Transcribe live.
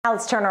Now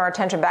let's turn our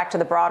attention back to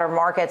the broader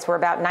markets. We're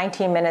about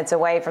 19 minutes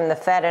away from the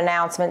Fed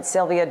announcement.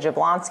 Sylvia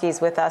Jablonski is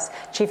with us,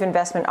 Chief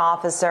Investment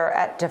Officer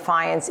at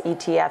Defiance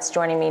ETFs,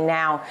 joining me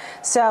now.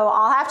 So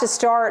I'll have to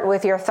start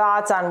with your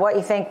thoughts on what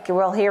you think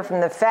we'll hear from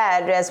the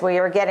Fed as we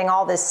are getting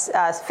all this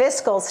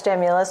fiscal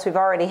stimulus. We've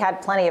already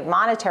had plenty of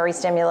monetary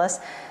stimulus.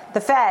 The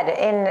Fed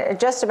in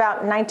just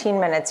about 19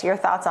 minutes. Your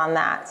thoughts on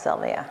that,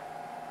 Sylvia?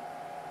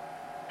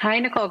 Hi,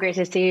 Nicole. Great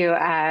to see you.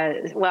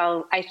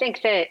 Well, I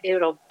think that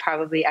it'll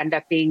probably end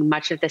up being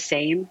much of the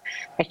same.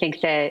 I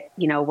think that,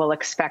 we'll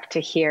expect to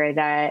hear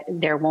that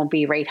there won't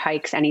be rate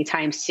hikes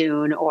anytime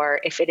soon, or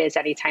if it is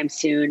anytime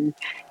soon,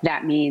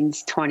 that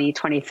means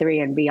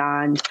 2023 and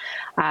beyond.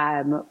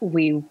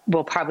 We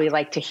will probably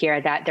like to hear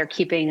that they're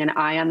keeping an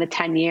eye on the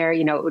 10-year.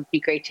 It would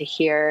be great to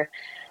hear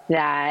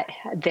that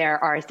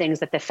there are things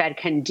that the Fed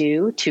can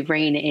do to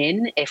rein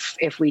in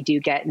if we do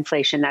get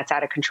inflation that's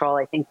out of control.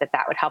 I think that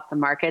would help the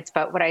markets.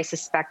 But what I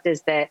suspect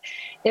is that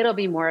it'll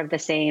be more of the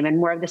same, and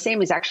more of the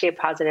same is actually a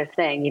positive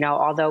thing.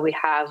 Although we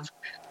have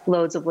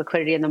loads of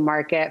liquidity in the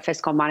market,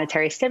 fiscal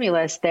monetary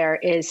stimulus, there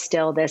is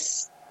still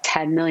this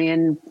 10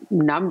 million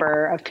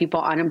number of people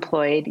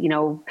unemployed,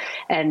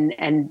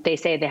 and they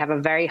say they have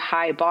a very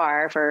high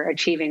bar for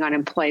achieving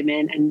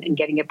unemployment and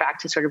getting it back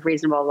to sort of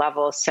reasonable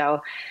levels. So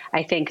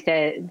I think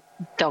that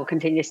they'll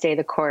continue to stay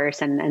the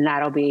course, and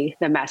that'll be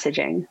the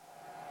messaging.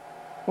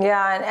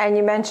 Yeah, and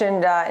you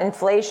mentioned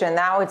inflation.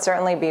 That would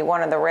certainly be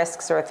one of the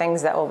risks or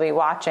things that we'll be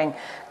watching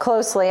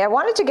closely. I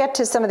wanted to get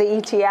to some of the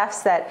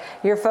ETFs that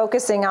you're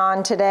focusing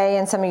on today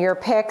and some of your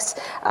picks.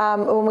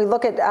 When we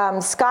look at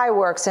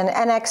Skyworks and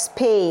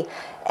NXP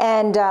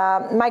and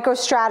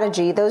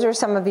MicroStrategy, those are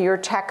some of your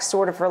tech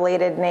sort of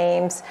related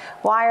names.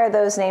 Why are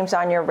those names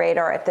on your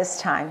radar at this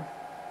time?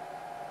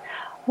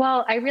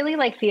 Well, I really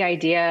like the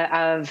idea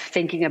of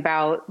thinking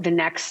about the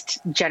next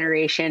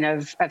generation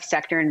of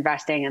sector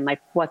investing and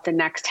like what the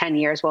next 10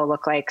 years will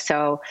look like.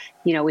 So,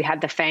 we had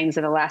the FANGs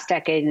of the last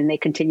decade and they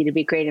continue to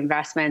be great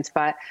investments,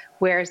 but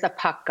where's the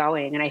puck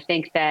going? And I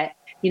think that,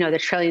 the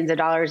trillions of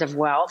dollars of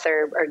wealth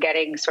are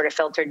getting sort of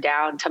filtered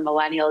down to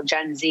millennial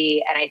Gen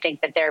Z. And I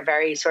think that they're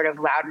very sort of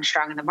loud and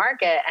strong in the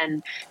market,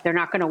 and they're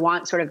not going to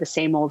want sort of the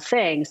same old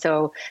thing.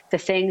 So the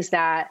things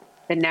that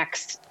the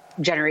next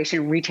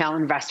generation retail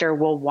investor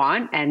will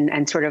want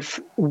and sort of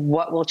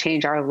what will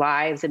change our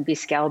lives and be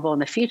scalable in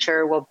the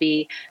future will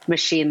be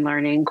machine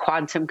learning,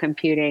 quantum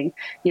computing,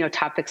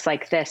 topics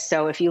like this.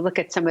 So if you look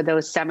at some of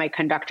those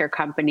semiconductor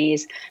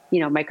companies,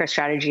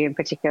 MicroStrategy in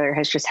particular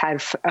has just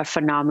had a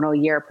phenomenal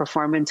year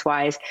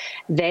performance-wise.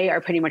 They are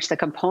pretty much the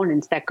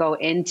components that go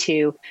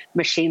into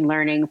machine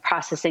learning,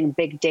 processing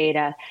big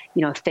data,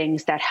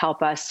 things that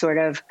help us sort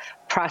of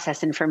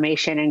process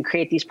information and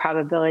create these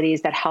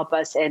probabilities that help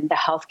us in the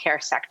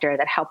healthcare sector,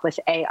 that help with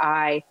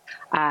AI,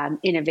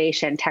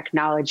 innovation,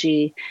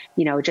 technology,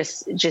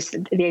 just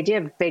the idea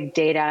of big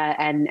data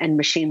and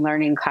machine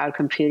learning, cloud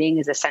computing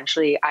is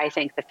essentially, I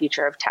think, the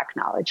future of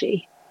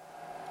technology.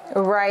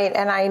 Right.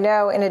 And I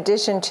know in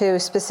addition to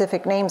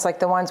specific names like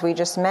the ones we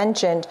just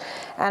mentioned,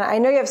 and I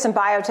know you have some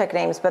biotech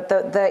names, but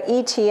the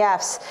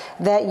ETFs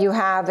that you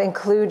have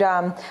include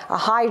a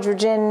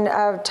hydrogen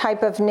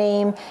type of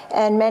name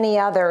and many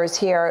others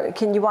here.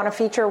 Can you want to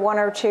feature one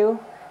or two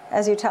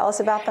as you tell us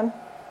about them?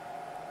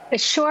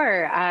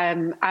 Sure.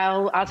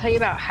 I'll tell you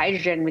about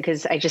hydrogen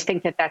because I just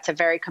think that that's a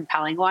very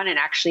compelling one. And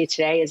actually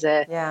today is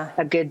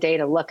a good day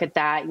to look at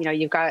that.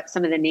 You've got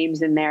some of the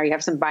names in there. You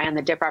have some buy on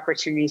the dip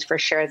opportunities for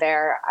sure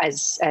there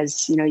as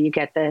you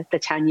get the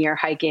 10-year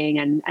hiking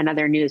and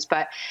other news.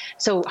 But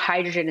so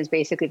hydrogen is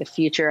basically the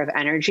future of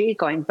energy,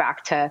 going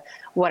back to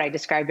what I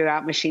described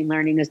about machine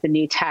learning as the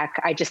new tech.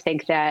 I just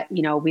think that,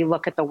 we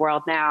look at the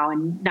world now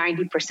and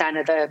 90%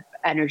 of the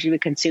energy we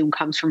consume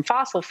comes from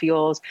fossil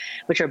fuels,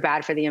 which are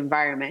bad for the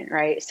environment.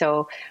 Right.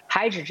 So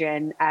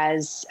hydrogen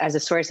as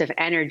a source of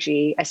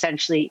energy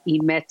essentially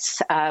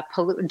emits a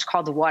pollutant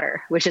called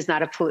water, which is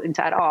not a pollutant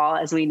at all,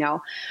 as we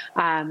know.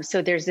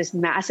 So there's this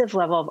massive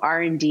level of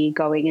R&D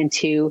going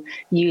into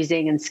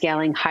using and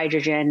scaling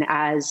hydrogen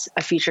as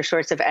a future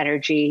source of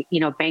energy.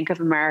 Bank of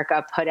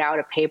America put out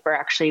a paper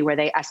actually where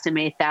they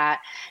estimate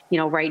that,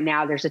 right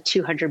now there's a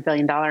 $200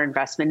 billion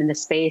investment in the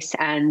space.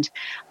 And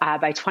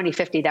by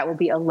 2050, that will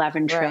be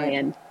 11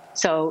 trillion. Right.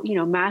 So,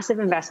 massive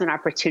investment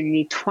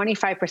opportunity,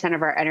 25%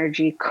 of our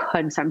energy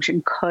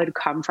consumption could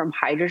come from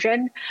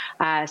hydrogen.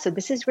 So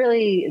this is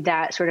really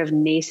that sort of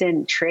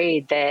nascent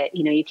trade that,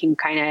 you can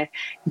kind of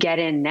get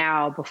in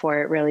now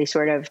before it really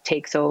sort of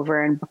takes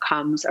over and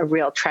becomes a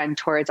real trend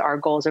towards our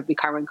goals of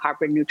becoming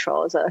carbon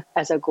neutral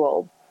as a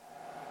globe.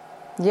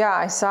 Yeah,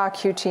 I saw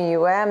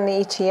QTUM,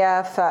 the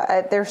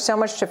ETF. There's so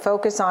much to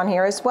focus on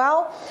here, as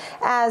well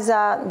as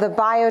the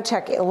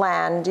biotech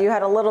land. You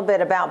had a little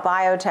bit about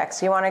biotech.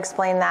 So you want to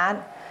explain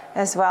that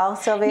as well,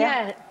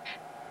 Sylvia?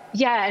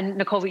 Yeah, and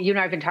Nicole, you and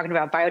I have been talking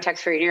about biotechs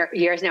for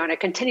years now, and I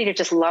continue to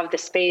just love the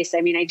space.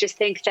 I mean, I just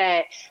think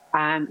that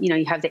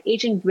You have the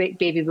aging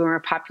baby boomer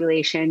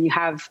population. You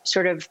have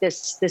sort of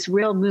this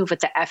real move with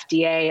the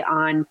FDA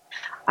on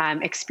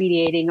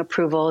expediting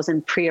approvals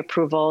and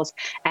pre-approvals,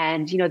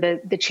 and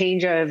the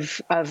change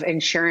of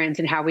insurance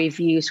and how we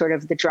view sort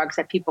of the drugs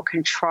that people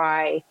can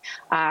try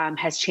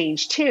has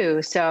changed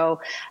too.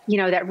 So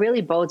that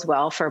really bodes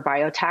well for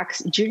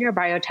biotechs. Junior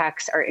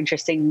biotechs are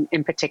interesting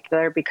in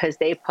particular because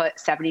they put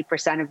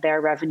 70% of their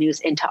revenues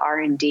into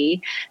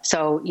R&D.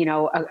 So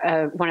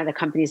one of the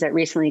companies that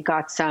recently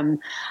got some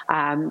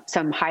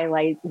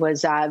highlight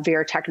was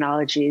Vir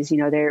Technologies.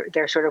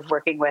 They're sort of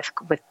working with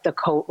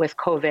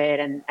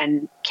COVID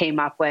and came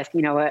up with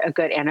a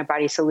good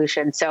antibody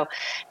solution. So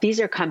these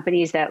are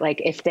companies that,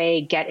 like, if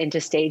they get into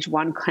stage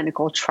 1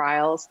 clinical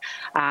trials,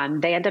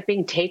 they end up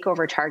being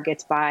takeover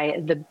targets by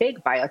the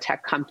big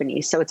biotech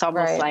companies. So it's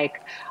almost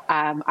like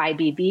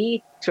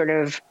IBB sort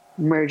of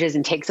merges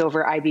and takes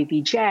over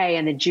IBBJ,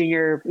 and the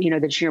junior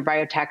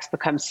biotechs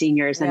become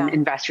seniors, and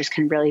investors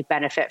can really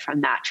benefit from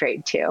that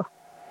trade too.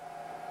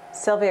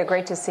 Sylvia,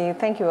 great to see you.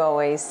 Thank you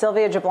always.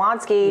 Sylvia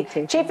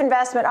Jablonski, Chief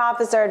Investment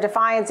Officer,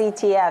 Defiance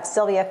ETF.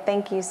 Sylvia,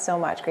 thank you so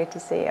much. Great to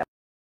see you.